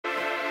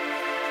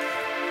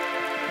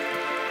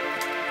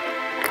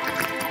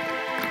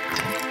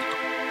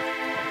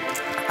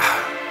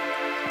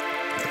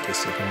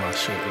sipping my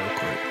shit real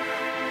quick.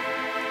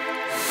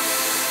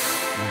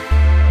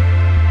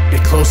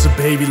 Get closer,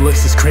 baby,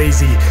 looks is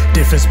crazy.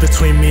 Difference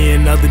between me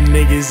and other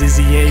niggas is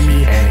he ain't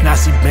me. Now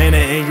she been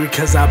angry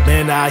cause I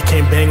been her. I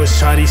can't bang with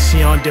shawty,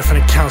 she on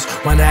different accounts.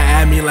 Wanna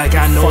add me like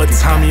I know a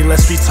Tommy.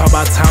 Let's we talk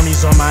about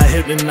Tommy's on my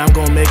hip and I'm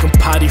gon' make him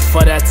potty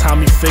for that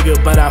Tommy figure.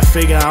 But I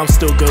figure I'm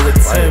still good with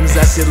Tim's.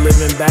 That shit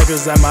living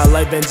backwards at my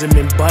life.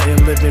 Benjamin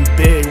Button living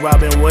big.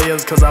 Robin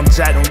Williams cause I'm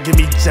jacked, don't give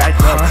me jacked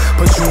up.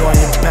 Put you on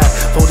your back,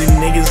 folding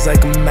niggas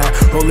like a mat,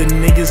 rolling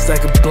niggas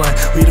like a blunt.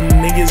 We them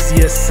niggas,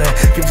 yes,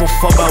 give a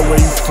fuck about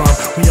where you from.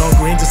 We on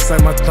green just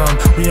like my thumb.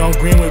 We on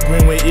green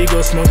with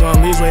ego. Smoke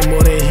on leaves way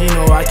more than he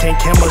know. I can't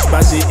care much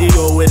about your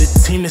ego. With a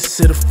team that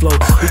sit afloat.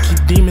 We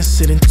keep demons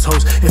sitting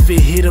toast. If it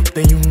heat up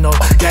then you know.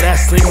 Got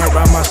that sling right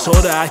around my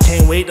shoulder. I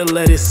can't wait to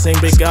let it sing.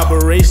 Big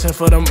operation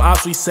for them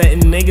ops. We setting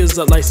niggas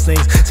up like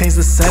slings. Change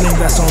the setting,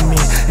 that's on me.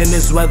 In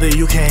this weather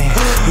you can't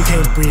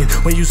breathe.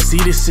 When you see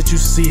this shit you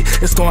see,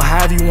 it's gonna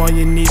have you on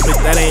your knees. But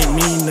that ain't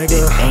me,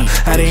 nigga.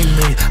 That ain't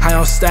me. High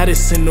on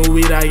status in the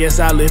weed. I guess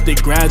I lived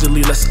it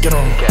gradually. Let's get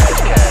on.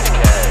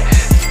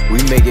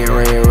 We make it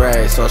rain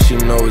rats, all she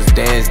know is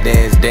dance,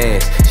 dance,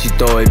 dance. She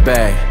throw it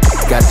back,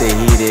 got the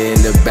heater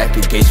in the back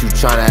in case you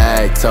tryna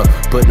act tough.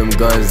 Put them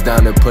guns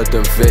down and put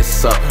them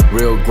fists up.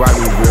 Real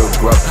grimy, real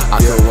gruff. I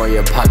can run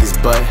your pockets,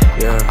 but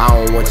I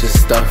don't want your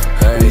stuff.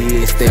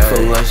 We eat steak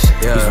for lunch.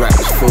 These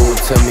rappers fool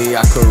to me,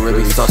 I could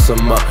really sauce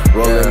them up.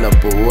 Rolling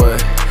up a wood,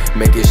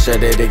 making sure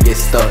that they get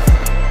stuck.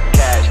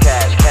 Cash,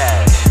 cash,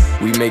 cash.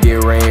 We make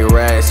it rain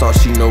rats, all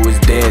she know is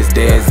dance,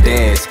 dance,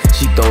 dance.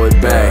 She throw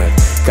it back.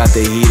 Got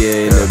the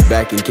heater in the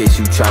back in case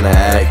you tryna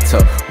act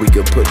tough. We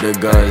could put the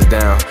guns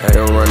down and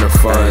run the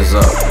funds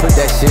up. Put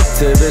that shit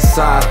to the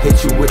side,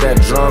 hit you with that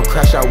drum,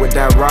 crash out with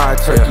that ride,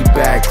 turkey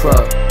bag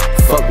club.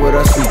 Fuck with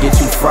us, we get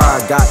you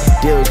fried. Got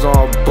deals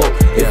on boat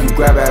if you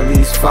grab at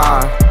least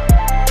 5.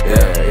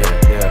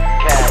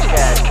 Cash,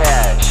 cash,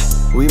 cash.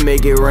 We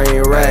make it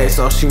rain rats,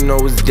 all she know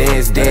is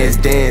dance, dance,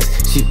 dance.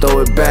 She throw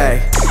it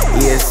back.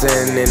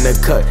 ESN in the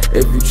cut.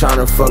 If you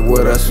tryna fuck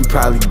with us, we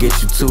probably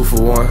get you 2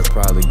 for 1.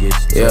 Probably get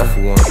you 2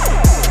 for 1.